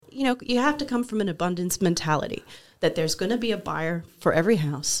you have to come from an abundance mentality, that there's going to be a buyer for every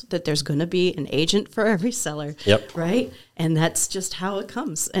house, that there's going to be an agent for every seller, right? And that's just how it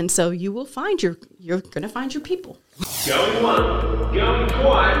comes. And so you will find you're going to find your people. Going once, going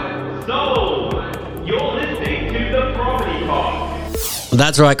twice, sold. You're listening to The Property Pod.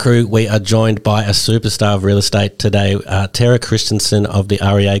 That's right, crew. We are joined by a superstar of real estate today, Tara Christensen of the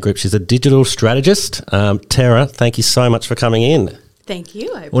REA Group. She's a digital strategist. Tara, thank you so much for coming in. Thank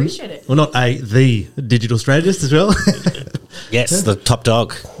you. I appreciate it. Well, not the digital strategist as well. Yes, the top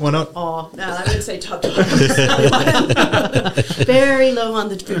dog. Why not? Oh, no, I wouldn't say top dog. Very low on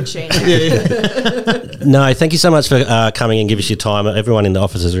the food chain. No, thank you so much for coming and giving us your time. Everyone in the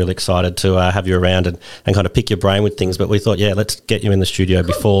office is really excited to have you around and kind of pick your brain with things. But we thought, let's get you in the studio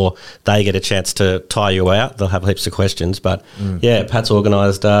before they get a chance to tire you out. They'll have heaps of questions. But Pat's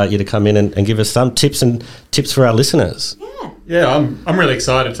organised you to come in and give us some tips for our listeners. Yeah, I'm really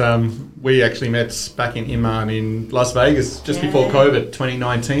excited. We actually met back in Imman in Las Vegas just before COVID,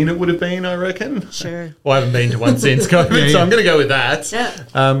 2019 it would have been, I reckon. Sure. Well, I haven't been to one since COVID, so I'm going to go with that. Yeah.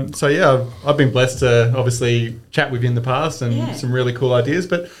 I've been blessed to obviously chat with you in the past and some really cool ideas.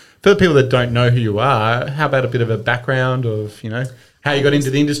 But for the people that don't know who you are, how about a bit of a background of, how you got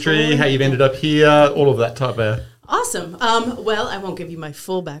into the industry, how you've ended up here, all of that type of... Awesome. Well, I won't give you my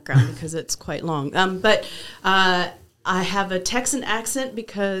full background because it's quite long. But I have a Texan accent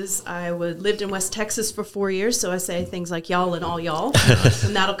because I lived in West Texas for 4 years, so I say things like y'all and all y'all,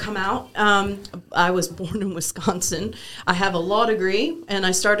 and that'll come out. I was born in Wisconsin. I have a law degree, and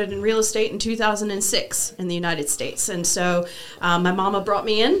I started in real estate in 2006 in the United States. And so my mama brought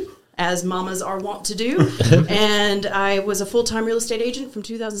me in, as mamas are wont to do. And I was a full-time real estate agent from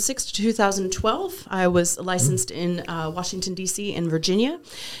 2006 to 2012. I was licensed in Washington, D.C. and Virginia.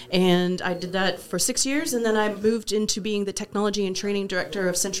 And I did that for 6 years. And then I moved into being the technology and training director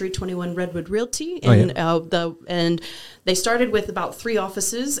of Century 21 Redwood Realty. And they started with about 3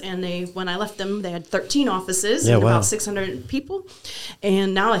 offices. And when I left them, they had 13 offices and about 600 people.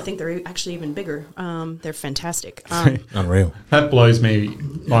 And now I think they're actually even bigger. They're fantastic. Unreal. That blows my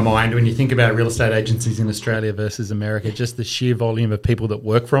mind when you think about real estate agencies in Australia versus America, just the sheer volume of people that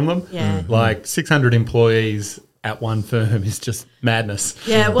work from them. Yeah. Like 600 employees at one firm is just madness.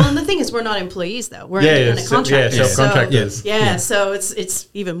 Yeah, well, and the thing is, we're not employees, though. We're independent contractors. Self-contractors. So it's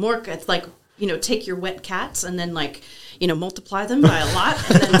even more, it's like, take your wet cats and then multiply them by a lot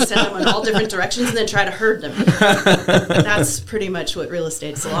and then send them in all different directions and then try to herd them. That's pretty much what real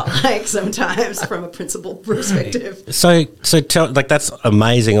estate's a lot like sometimes from a principal perspective. So tell, that's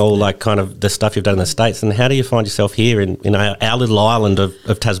amazing, all kind of the stuff you've done in the States. And how do you find yourself here in our little island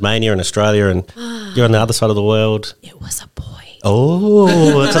of Tasmania and Australia, and you're on the other side of the world? It was a boy.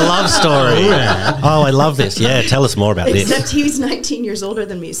 Oh, it's a love story. Oh, I love this. Yeah, tell us more about this. Except he's 19 years older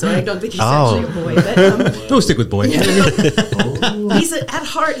than me, so I don't think he's actually a boy. But, we'll stick with boy. He's at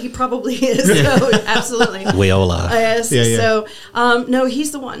heart, he probably is. So, absolutely. We all are. Yes. Yeah. So, no,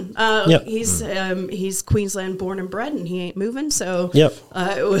 he's the one. He's Queensland born and bred, and he ain't moving. So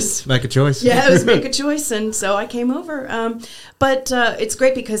it was... Make a choice. Yeah, it was make a choice, and so I came over. But it's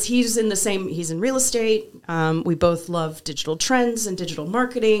great because he's in real estate. We both love digital trends and digital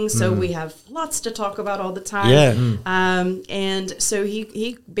marketing, so we have lots to talk about all the time. Yeah. And so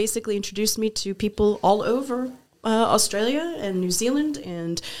he basically introduced me to people all over Australia and New Zealand,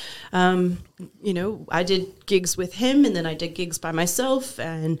 and I did gigs with him, and then I did gigs by myself,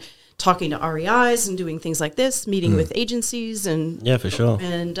 and talking to REIs and doing things like this, meeting with agencies, and for sure.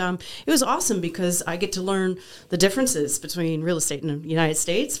 And it was awesome because I get to learn the differences between real estate in the United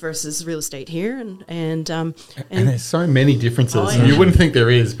States versus real estate here, and there's so many differences. Oh, yeah. You wouldn't think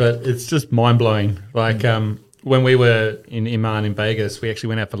there is, but it's just mind blowing. Like when we were in Imman in Vegas, we actually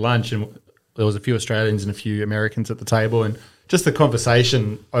went out for lunch, and there was a few Australians and a few Americans at the table, and just the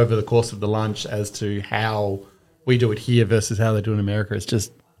conversation over the course of the lunch as to how we do it here versus how they do in America is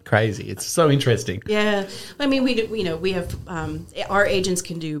just crazy. It's so interesting. Yeah. I mean, we have our agents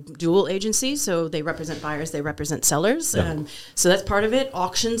can do dual agencies, so they represent buyers, they represent sellers. So that's part of it.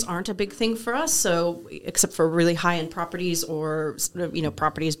 Auctions aren't a big thing for us, so except for really high-end properties or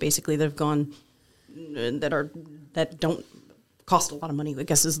properties basically that have gone that don't cost a lot of money, I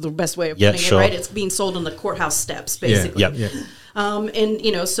guess is the best way of putting it, right? It's being sold on the courthouse steps, basically.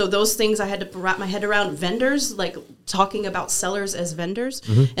 And, so those things I had to wrap my head around. Vendors, like talking about sellers as vendors.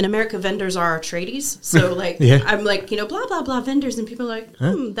 In America, vendors are our tradies. So, like, I'm like, blah, blah, blah, vendors. And people are like,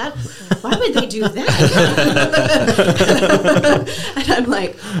 why would they do that? And I'm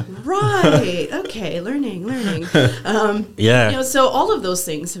like, right, okay, learning. So all of those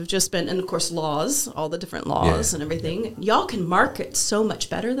things have just been, and of course, laws, all the different laws and everything. Y'all can market so much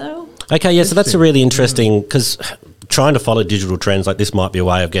better, though. Okay, yeah, so that's a really interesting, because trying to follow digital trends like this might be a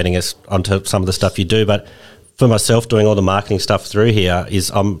way of getting us onto some of the stuff you do, but for myself, doing all the marketing stuff through here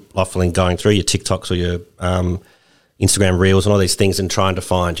is I'm often going through your TikToks or your Instagram Reels and all these things and trying to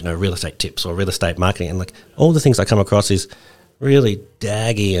find, real estate tips or real estate marketing. And like all the things I come across is really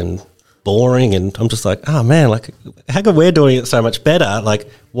daggy and boring. And I'm just like, oh man, like how come we're doing it so much better? Like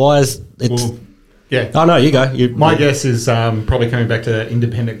why is it? Oh no, you go. My guess is probably coming back to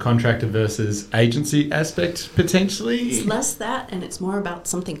independent contractor versus agency aspect potentially. It's less that, and it's more about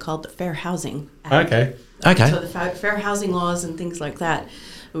something called the Fair Housing Act. Okay. So the fair housing laws and things like that,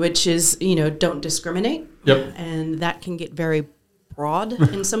 which is, don't discriminate. Yep. And that can get very broad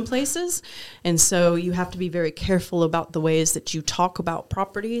in some places. And so you have to be very careful about the ways that you talk about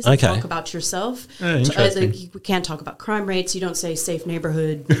properties and talk about yourself. Interesting. You can't talk about crime rates. You don't say safe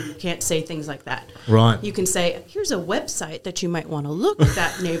neighborhood. You can't say things like that. Right. You can say, here's a website that you might want to look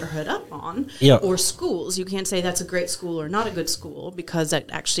that neighborhood up on. Or schools. You can't say that's a great school or not a good school, because that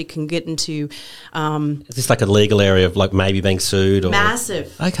actually can get into... is this like a legal area of like maybe being sued? Or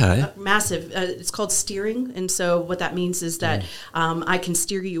Massive. Okay. Massive. It's called steering. And so what that means is that I can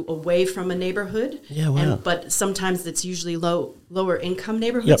steer you away from a neighborhood. Yeah, wow. But sometimes it's usually lower income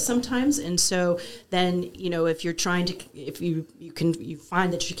neighborhoods sometimes. And so then, if you're trying to, if you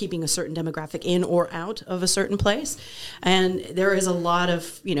find that you're keeping a certain demographic in or out of a certain place. And there is a lot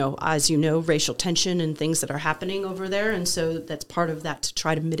of, as racial tension and things that are happening over there. And so that's part of that, to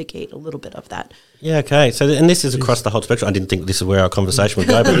try to mitigate a little bit of that. Yeah, okay. So, and this is across the whole spectrum. I didn't think this is where our conversation would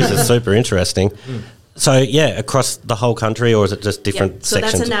go, but this is super interesting. So, across the whole country, or is it just different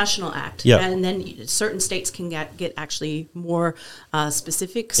sections? So that's a national act. Yeah. And then certain states can get actually more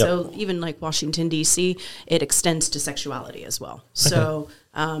specific. So even like Washington, D.C., it extends to sexuality as well. So,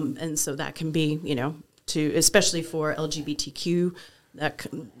 and so that can be, especially for LGBTQ,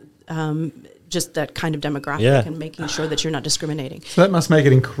 just that kind of demographic and making sure that you're not discriminating. So that must make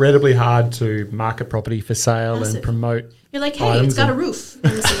it incredibly hard to market property for sale and promote. You're like, hey, it's got a roof.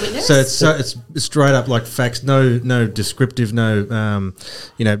 So it's straight up like facts, no descriptive, no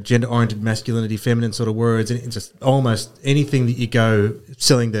gender oriented masculinity, feminine sort of words, and it's just almost anything that you go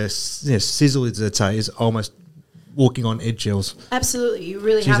selling the sizzle, as I'd say, is almost walking on eggshells. Absolutely. You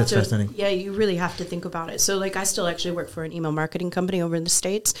really have to. Fascinating. Yeah, you really have to think about it. So like I still actually work for an email marketing company over in the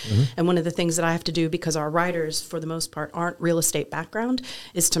States. And one of the things that I have to do, because our writers for the most part aren't real estate background,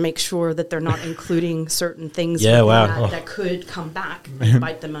 is to make sure that they're not including certain things that could come back and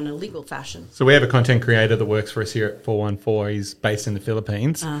bite them in a legal fashion. So we have a content creator that works for us here at 414. He's based in the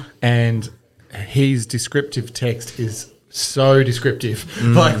Philippines, and his descriptive text is so descriptive.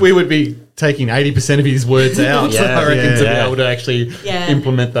 Like we would be taking 80% of his words out. I reckon to be able to actually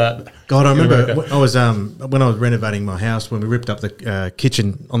implement that. God, I remember when I was renovating my house, when we ripped up the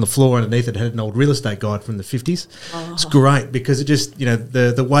kitchen, on the floor underneath it had an old real estate guide from the 50s. It's great because it just,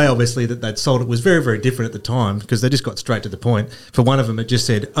 the way obviously that they'd sold it was very, very different at the time, because they just got straight to the point. For one of them, it just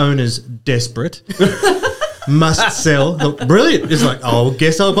said, owners desperate. Must sell. Brilliant. It's like,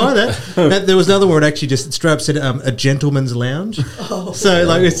 guess I'll buy that. And there was another one, it actually just straight up said a gentleman's lounge.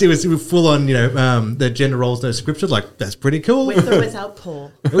 Like it was full on, the gender roles, no description. Like, that's pretty cool. With or without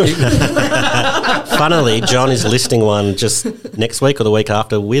Paul. Funnily, John is listing one just next week or the week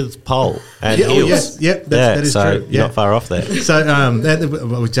after with pole and heels. That is true. You're not far off there. So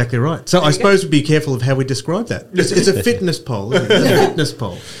well, exactly right. So I suppose we'd be careful of how we describe that. It's a fitness pole. Isn't it? It's a fitness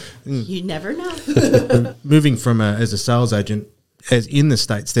pole. You never know. Moving from as a sales agent, as in the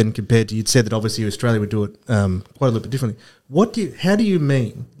States, then compared to, you'd said that obviously Australia would do it quite a little bit differently. How do you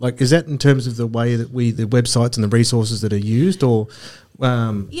mean? Like, is that in terms of the way that the websites and the resources that are used, or?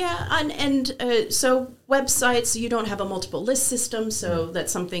 So websites, you don't have a multiple list system, so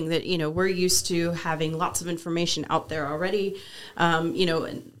that's something that, we're used to having lots of information out there already,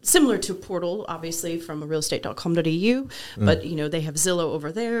 and similar to Portal, obviously, from realestate.com.au, but, they have Zillow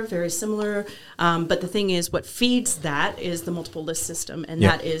over there, very similar. But the thing is, what feeds that is the multiple list system, and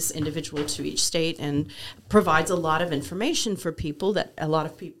that is individual to each state and provides a lot of information for people that a lot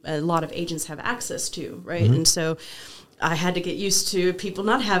of agents have access to, right? And so I had to get used to people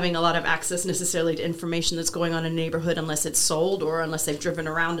not having a lot of access necessarily to information that's going on in a neighborhood unless it's sold or unless they've driven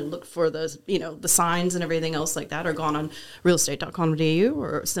around and looked for those, the signs and everything else like that, or gone on realestate.com.au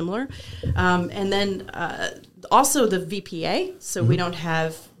or similar. And then also the VPA. So we don't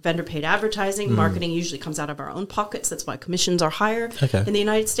have vendor paid advertising. Marketing usually comes out of our own pockets. That's why commissions are higher in the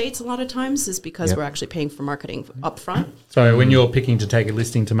United States a lot of times, is because we're actually paying for marketing up front. So when you're picking to take a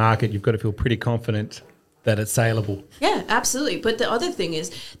listing to market, you've got to feel pretty confident that it's saleable. Yeah, absolutely. But the other thing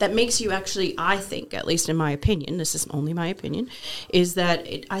is that makes you actually, I think, at least in my opinion, this is only my opinion, is that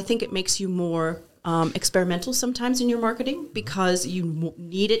I think it makes you more experimental sometimes in your marketing, because you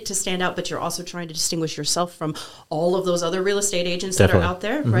need it to stand out, but you're also trying to distinguish yourself from all of those other real estate agents that are out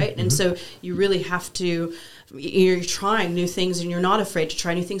there, right? And so you really have to, you're trying new things and you're not afraid to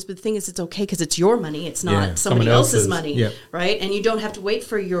try new things. But the thing is, it's okay because it's your money. It's not somebody else's money, right? And you don't have to wait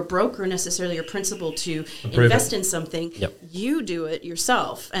for your broker, necessarily your principal, to invest in something. You do it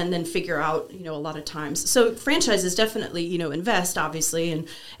yourself and then figure out, a lot of times. So franchises definitely, invest, obviously,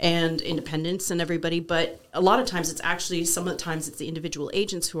 and independence and everybody. But a lot of times it's actually, some of the times it's the individual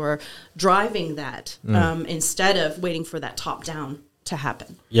agents who are driving that instead of waiting for that top down to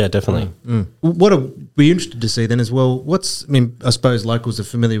happen. Yeah, definitely. What I'd be interested to see then as well, I suppose locals are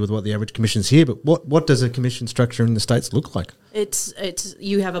familiar with what the average commission's here, but what does a commission structure in the States look like? It's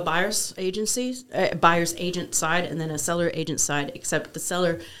you have a buyer's agent side and then a seller agent side, except the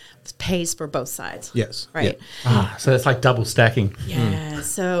seller pays for both sides. Yes. Right. Yeah. So it's like double stacking. Yeah.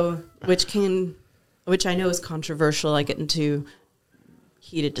 So which I know is controversial. I get into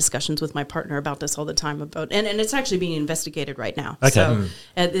heated discussions with my partner about this all the time and it's actually being investigated right now. Okay. So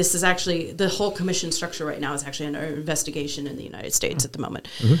this is actually, the whole commission structure right now is actually under investigation in the United States at the moment.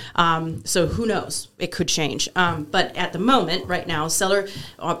 So who knows? It could change. But at the moment, right now, seller,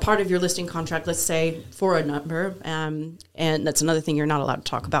 part of your listing contract, let's say for a number, and that's another thing you're not allowed to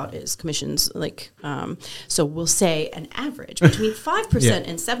talk about is commissions. So we'll say an average between 5%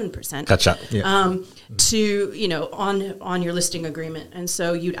 and 7%. Gotcha. To, on your listing agreement. And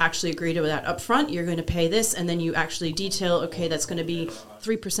so you'd actually agree to that up front. You're going to pay this, and then you actually detail, okay, that's going to be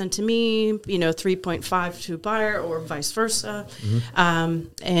 3% to me, 3.5 to a buyer, or vice versa. And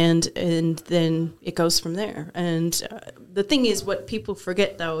then it goes from there. And the thing is, what people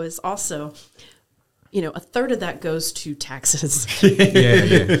forget, though, is also, a third of that goes to taxes.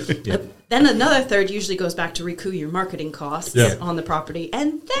 Then another third usually goes back to recoup your marketing costs on the property,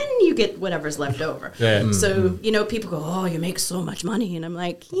 and then you get whatever's left over. So, people go, oh, you make so much money. And I'm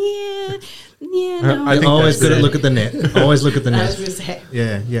like, no. I think always good at look at the net. Always look at the net. I was going to say.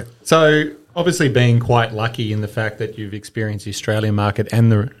 Yeah. So obviously being quite lucky in the fact that you've experienced the Australian market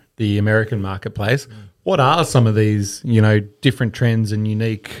and the American marketplace, what are some of these, different trends and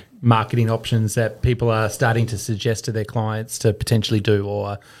unique marketing options that people are starting to suggest to their clients to potentially do?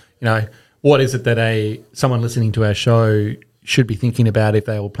 Or, what is it that someone listening to our show should be thinking about if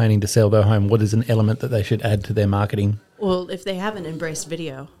they were planning to sell their home? What is an element that they should add to their marketing? Well, if they haven't embraced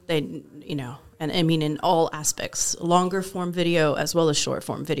video, they, and I mean in all aspects, longer form video as well as short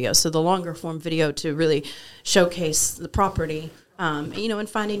form video. So the longer form video to really showcase the property, and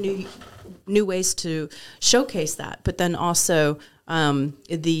finding new ways to showcase that. But then also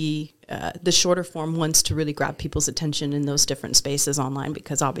the shorter form ones to really grab people's attention in those different spaces online,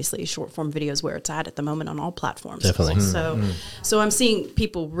 because obviously short form video is where it's at the moment on all platforms. Definitely. So I'm seeing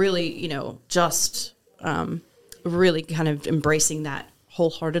people really, just really kind of embracing that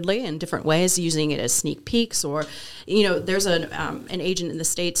wholeheartedly in different ways, using it as sneak peeks, or, there's an agent in the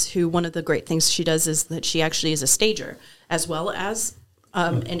States who, one of the great things she does is that she actually is a stager as well as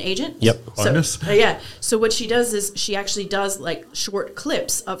an agent. So what she does is she actually does like short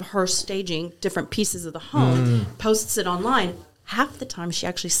clips of her staging different pieces of the home, posts it online. Half the time she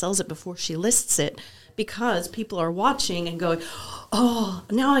actually sells it before she lists it, because people are watching and going, oh,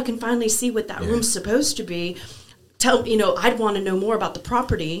 now I can finally see what that room's supposed to be. I'd want to know more about the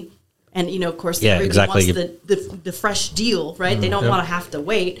property. And, of course, everyone wants the fresh deal, right? They don't want to have to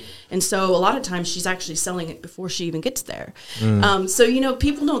wait. And so a lot of times she's actually selling it before she even gets there. So,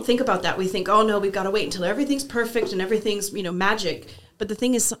 people don't think about that. We think, oh, no, we've got to wait until everything's perfect and everything's, magic. But the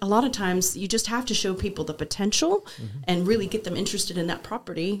thing is, a lot of times you just have to show people the potential and really get them interested in that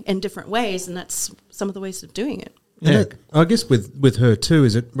property in different ways. And that's some of the ways of doing it. Yeah. I guess with her too,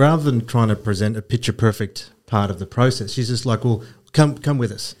 is it rather than trying to present a picture perfect part of the process, she's just like, well, come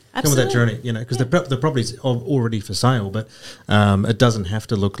with us. Come with that Absolutely. journey, because the property's already for sale, but it doesn't have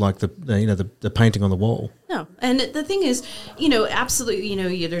to look like the painting on the wall. No, and the thing is,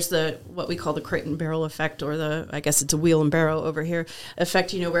 absolutely, there's the what we call the crate and barrel effect, or I guess it's a wheel and barrow over here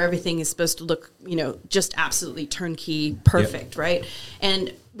effect, where everything is supposed to look, just absolutely turnkey, perfect, right?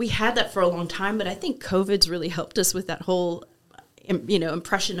 And we had that for a long time, but I think COVID's really helped us with that whole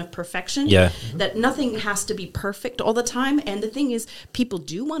impression of perfection. Yeah. That nothing has to be perfect all the time. And the thing is, people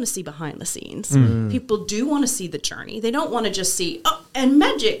do want to see behind the scenes. People do want to see the journey. They don't want to just see, and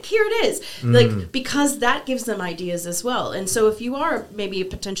magic, here it is. Because that gives them ideas as well. And so if you are maybe a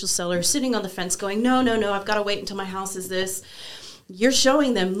potential seller sitting on the fence going, no, I've got to wait until my house is this, you're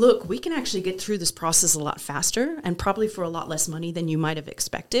showing them, look, we can actually get through this process a lot faster and probably for a lot less money than you might have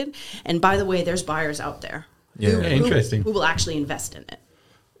expected. And by the way, there's buyers out there. Interesting. Who will actually invest in it.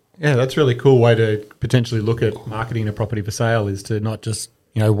 Yeah, that's a really cool way to potentially look at marketing a property for sale, is to not just,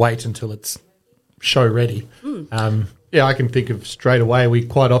 wait until it's show ready. I can think of straight away, we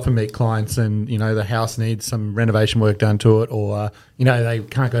quite often meet clients and, the house needs some renovation work done to it, or, they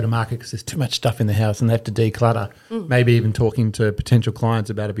can't go to market because there's too much stuff in the house and they have to declutter. Maybe even talking to potential clients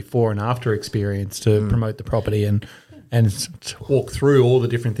about a before and after experience to promote the property and walk through all the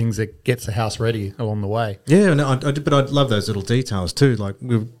different things that gets the house ready along the way. Yeah, no, but I love those little details too. Like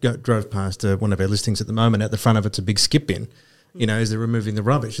we drove past one of our listings at the moment. At the front of it's a big skip bin. As they're removing the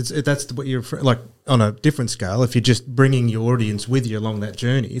rubbish. That's what you're like on a different scale. If you're just bringing your audience with you along that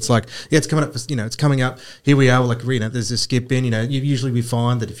journey, it's like, it's coming up. It's coming up. Here we are. Like, there's a skip bin. Usually we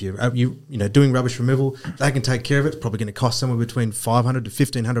find that if you're doing rubbish removal, they can take care of it. It's probably going to cost somewhere between $500 to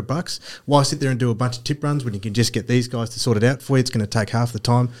 $1,500. Why sit there and do a bunch of tip runs when you can just get these guys to sort it out for you? It's going to take half the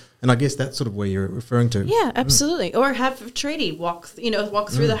time. And I guess that's sort of where you're referring to. Yeah, absolutely. Or have a tradie walk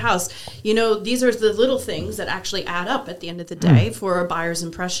through the house. These are the little things that actually add up at the end of the day for a buyer's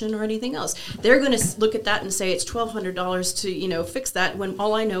impression or anything else. They're going to look at that and say it's $1,200 to, fix that, when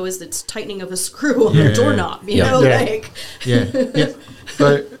all I know is it's tightening of a screw on the doorknob,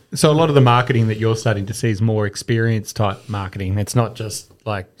 So a lot of the marketing that you're starting to see is more experience type marketing. It's not just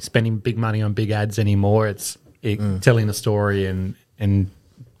like spending big money on big ads anymore. It's telling a story and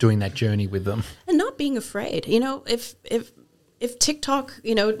doing that journey with them, and not being afraid. If TikTok,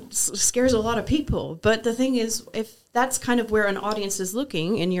 scares a lot of people, but the thing is, if that's kind of where an audience is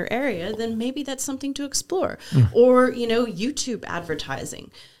looking in your area, then maybe that's something to explore. Or, YouTube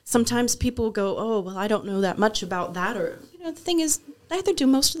advertising. Sometimes people go, oh, well, I don't know that much about that. Or, the thing is, neither do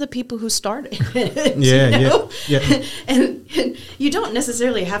most of the people who started it. And you don't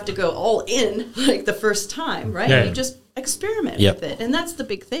necessarily have to go all in like the first time, right? Yeah. You just experiment with it. And that's the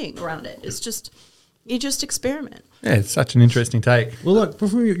big thing around it. It's just, you just experiment. Yeah, it's such an interesting take. Well, like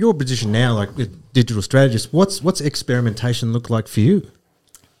from your position now, like with digital strategist, what's experimentation look like for you?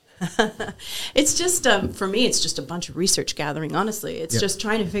 It's just, for me, it's just a bunch of research gathering, honestly. It's just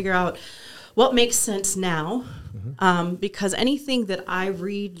trying to figure out what makes sense now, because anything that I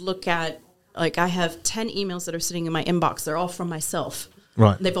read, look at, like I have 10 emails that are sitting in my inbox. They're all from myself.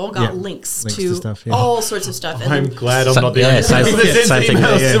 Right. They've all got links to stuff, all sorts of stuff. I'm glad I'm not the only same thing.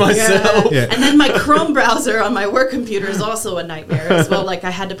 to myself. Yeah. And then my Chrome browser on my work computer is also a nightmare as well. Like I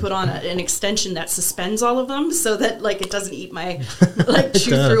had to put on an extension that suspends all of them so that like it doesn't eat my,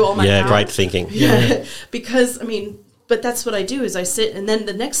 chew through all my apps. Great thinking. Yeah. Because, but that's what I do is I sit, and then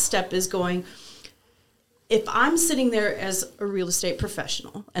the next step is going, if I'm sitting there as a real estate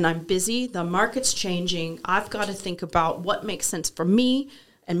professional and I'm busy, the market's changing, I've got to think about what makes sense for me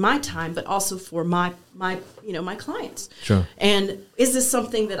and my time, but also for my clients. Sure. And is this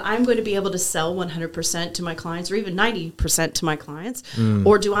something that I'm going to be able to sell 100% to my clients, or even 90% to my clients?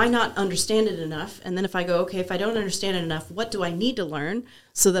 Or do I not understand it enough? And then if I go, okay, if I don't understand it enough, what do I need to learn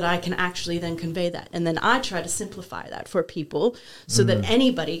so that I can actually then convey that? And then I try to simplify that for people so that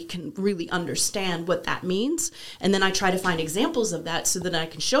anybody can really understand what that means. And then I try to find examples of that so that I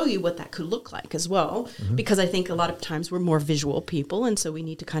can show you what that could look like as well. Because I think a lot of times we're more visual people, and so we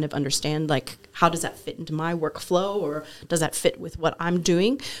need to kind of understand, like, how does that fit into my workflow, or does that fit with what I'm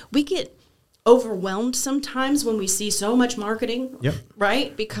doing? We get overwhelmed sometimes when we see so much marketing,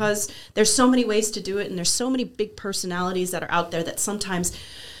 right? Because there's so many ways to do it, and there's so many big personalities that are out there that sometimes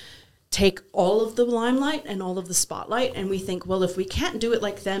take all of the limelight and all of the spotlight, and we think, well, if we can't do it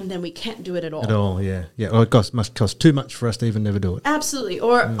like them, then we can't do it at all. At all, yeah. Or it must cost too much for us to even never do it. Absolutely.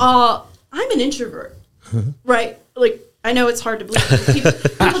 Or I'm an introvert, right? Like, I know it's hard to believe. People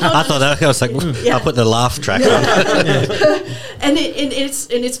don't I thought that, I was like, I'll put the laugh track on. And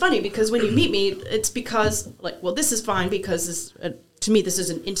it's funny because when you meet me, it's because, like, well, this is fine because to me, this is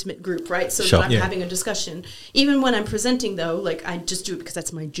an intimate group, right? So Sure. that I'm having a discussion. Even when I'm presenting, though, like I just do it because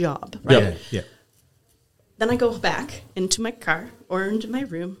that's my job, right? Yeah. Then I go back into my car or into my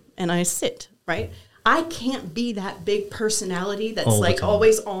room and I sit, right? I can't be that big personality that's All the like time.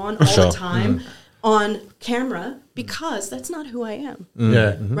 always on all Sure. the time on camera because that's not who I am,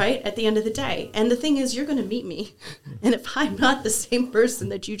 Yeah. right? At the end of the day. And the thing is, you're going to meet me. And if I'm not the same person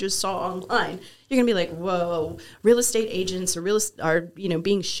that you just saw online, you're going to be like, whoa, real estate agents are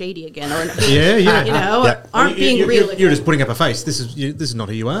being shady again. Or, aren't being real again. You're just putting up a face. This is not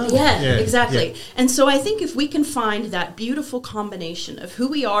who you are. Yeah, exactly. Yeah. And so I think if we can find that beautiful combination of who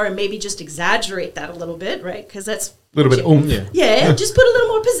we are and maybe just exaggerate that a little bit, right? Because that's A little bit oomph. Yeah, just put a little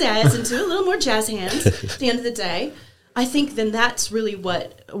more pizzazz into it, a little more jazz hands at the end of the day. I think then that's really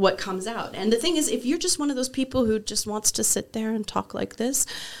what comes out. And the thing is, if you're just one of those people who just wants to sit there and talk like this,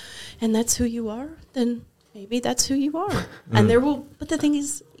 and that's who you are, then maybe that's who you are. And but the thing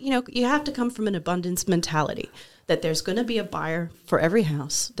is, you have to come from an abundance mentality, that there's going to be a buyer for every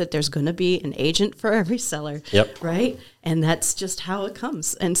house, that there's going to be an agent for every seller, right? And that's just how it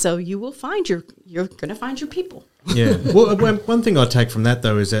comes. And so you will find you're going to find your people. Yeah. Well, one thing I take from that,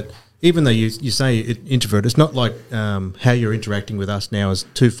 though, is that even though you say introvert, it's not like how you're interacting with us now is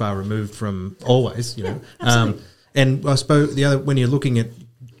too far removed from always, absolutely. And I suppose when you're looking at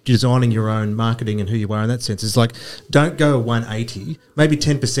designing your own marketing and who you are in that sense, it's like, don't go 180, maybe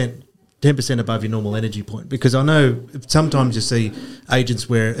 10% above your normal energy point, because I know sometimes you see agents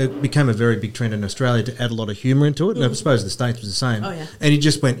where it became a very big trend in Australia to add a lot of humour into it, and I suppose the States was the same. Oh, yeah. And he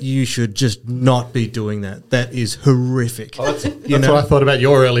just went, you should just not be doing that. That is horrific. That's what I thought about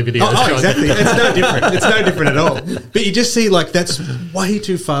your early videos. Oh, exactly. It's no different. It's no different at all. But you just see that's way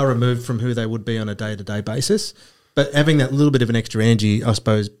too far removed from who they would be on a day-to-day basis. But having that little bit of an extra energy, I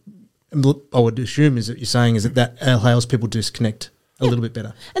suppose, I would assume is that you're saying is that allows people to disconnect a little bit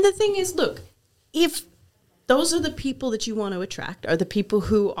better. And the thing is, look, if those are the people that you want to attract, are the people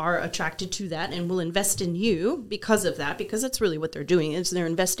who are attracted to that and will invest in you because of that, because that's really what they're doing, is they're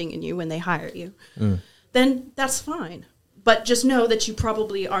investing in you when they hire you, then that's fine. But just know that you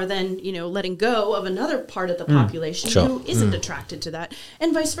probably are then, letting go of another part of the population who isn't attracted to that,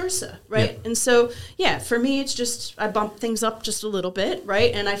 and vice versa, right? Yeah. And so, for me, it's just I bump things up just a little bit,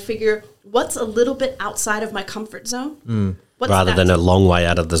 right? And I figure what's a little bit outside of my comfort zone, rather than a long way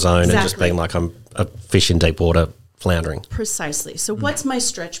out of the zone and just being like I'm a fish in deep water floundering. Precisely. So what's my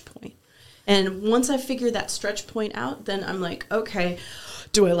stretch point? And once I figure that stretch point out, then I'm like, okay,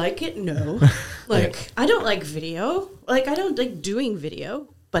 do I like it? No. I don't like video. I don't like doing video,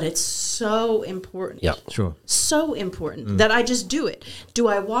 but it's so important. Yeah, sure. So important that I just do it. Do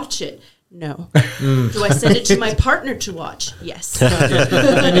I watch it? No. Do I send it to my partner to watch? Yes.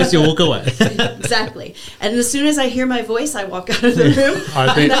 And as you walk away. Exactly. And as soon as I hear my voice, I walk out of the room.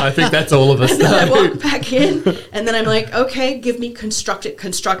 I think that's all of us. And then I walk back in, and then I'm like, okay, give me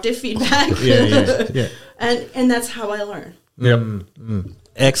constructive feedback. Yeah. And that's how I learn. Yep.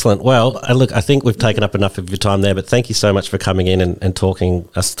 Excellent. Well, look, I think we've taken up enough of your time there, but thank you so much for coming in and talking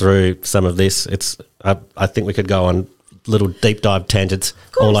us through some of this. I think we could go on little deep dive tangents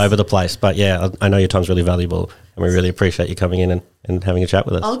all over the place, but I know your time's really valuable, and we really appreciate you coming in and having a chat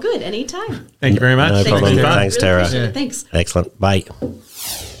with us. All good, anytime. Thank you very much. No problem. Thanks, Thanks, Tara. Thanks. Excellent. Bye.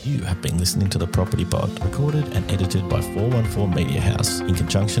 You have been listening to The Property Pod, recorded and edited by 414 Media House in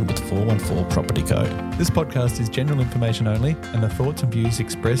conjunction with 414 Property Co. This podcast is general information only, and the thoughts and views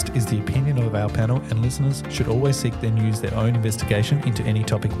expressed is the opinion of our panel, and listeners should always seek then use their own investigation into any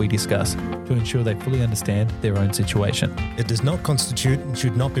topic we discuss to ensure they fully understand their own situation. It does not constitute and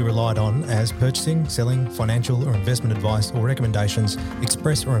should not be relied on as purchasing, selling, financial or investment advice or recommendations,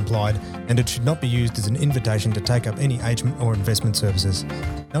 express or implied, and it should not be used as an invitation to take up any agent or investment services.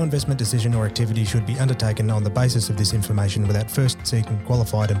 No investment decision or activity should be undertaken on the basis of this information without first seeking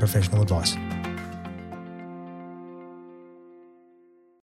qualified and professional advice.